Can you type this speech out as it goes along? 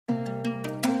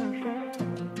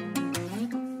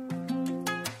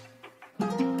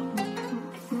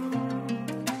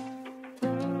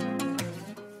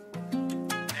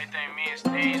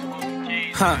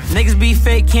Niggas be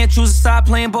fake, can't choose a side,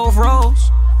 playing both roles.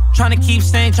 Tryna keep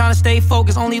sane, tryna stay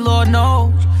focused, only Lord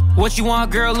knows. What you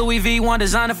want, girl? Louis V, one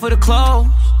designer for the clothes.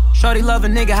 Shorty love a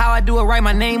nigga, how I do it, write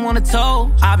my name on the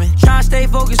toe. I've been tryna stay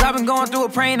focused, I've been going through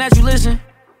it, praying that you listen.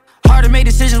 Hard to make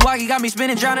decisions, Woky got me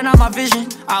spinning, drowning out my vision.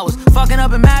 I was fucking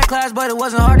up in math class, but it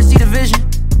wasn't hard to see the vision.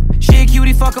 She a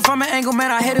cutie, fuck her from an angle,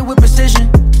 man, I hit it with precision.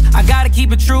 I gotta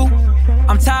keep it true,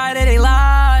 I'm tired of they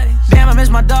lies. Damn, I miss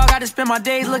my dog, I just spend my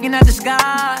days looking at the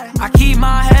sky. I keep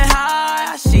my head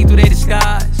high, I see through they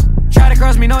disguise. Try to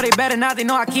cross me, know they better not, they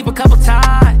know I keep a couple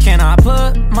ties. Can I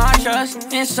put my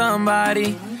trust in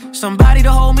somebody? Somebody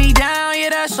to hold me down,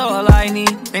 yeah, that's all I need.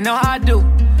 They know how I do,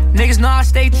 niggas know I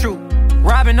stay true.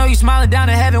 Robin, know you smiling down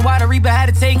in heaven, why the Reaper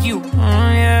had to take you?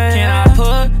 Yeah. Can I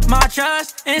put my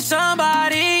trust in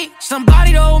somebody?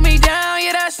 Somebody to hold me down,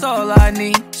 yeah, that's all I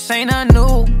need. This ain't nothing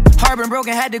new, heart been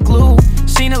broken, had to glue.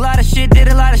 Seen a lot of shit, did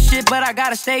a lot of shit, but I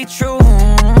gotta stay true.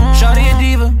 Shorty a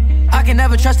diva, I can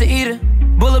never trust her either.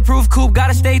 Bulletproof coupe,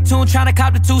 gotta stay tuned, tryna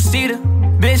cop the two-seater.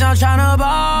 Bitch, I'm tryna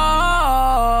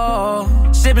ball.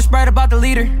 Sippin' Sprite about the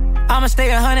leader. I'ma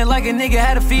stay 100 like a nigga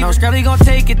had a fever. No scrubby gon'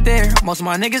 take it there. Most of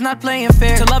my niggas not playing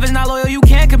fair. To love is not loyal, you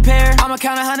can't compare. I'ma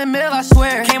count 100 mil, I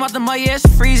swear. Came out the mud, yeah, it's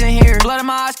freezing here. Blood in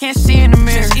my eyes, can't see in the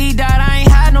mirror. Since E died, I ain't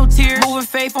had no tears. Moving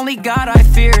faith, only God I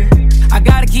fear. I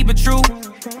gotta keep it true,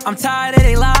 I'm tired of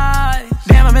they lies.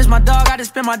 Damn, I miss my dog, I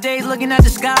just spend my days looking at the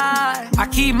sky. I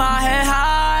keep my head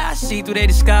high, I see through they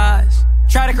disguise.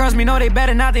 Try to cross me, know they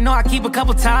better not, they know I keep a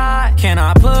couple ties. Can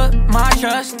I put my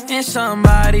trust in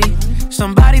somebody?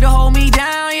 Somebody to hold me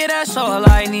down, yeah, that's all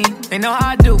I need. They know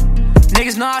how I do,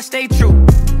 niggas know I stay true.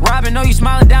 Robin, know you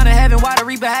smiling down in heaven, why the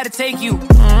Reaper had to take you?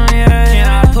 Yeah. Can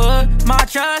I put my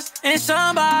trust in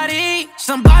somebody?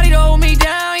 Somebody to hold me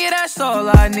down, yeah, that's all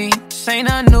I need. This ain't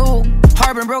nothing new,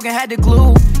 heart been broken, had to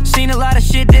glue. Seen a lot of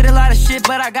shit, did a lot of shit,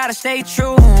 but I gotta stay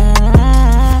true.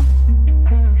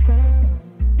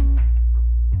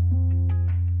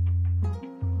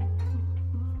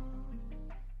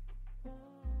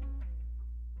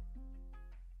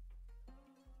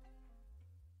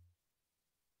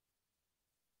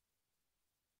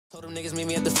 Told them niggas meet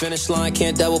me at the finish line.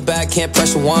 Can't double back, can't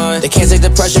press rewind. They can't take the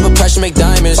pressure, but pressure make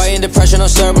diamonds. Fighting depression, on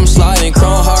syrup, I'm sliding.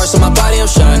 Chrome hard, so my body, I'm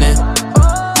shining.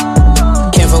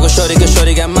 Can't fuck with Shorty, cause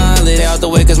Shorty got mileage. Stay out the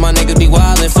way, cause my niggas be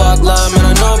wildin'. Fuck love, man,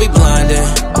 I know I be blinded.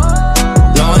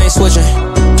 No, I ain't switching.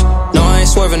 No, I ain't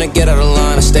swerving to get out of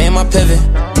line. I stay in my pivot.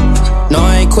 No,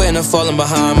 I ain't quitting or falling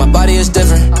behind. My body is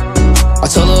different. I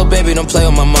told little baby, don't play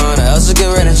with my mind, or else I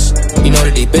get riddance. You know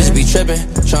that these bitches be tripping,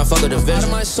 tryna fuck with the vision.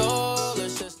 My soul.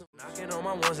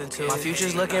 My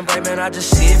future's looking bright, man, I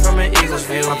just see it from an eagle's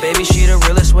view. My baby, she the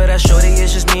realest, where that Shorty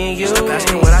is just me and you. Stop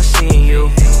asking what I see in you.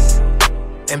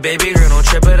 And baby girl, don't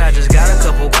trip it, I just got a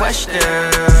couple questions,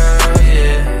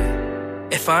 yeah.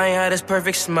 If I ain't had this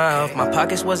perfect smile, if my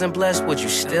pockets wasn't blessed, would you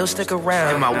still stick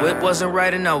around? If my whip wasn't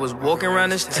right and I was walking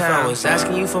around this town, if I was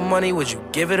asking you for money, would you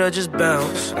give it or just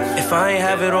bounce? If I ain't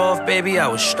have it off, baby, I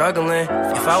was struggling.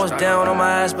 If I was down on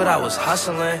my ass, but I was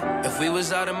hustling. If we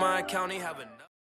was out in my county, having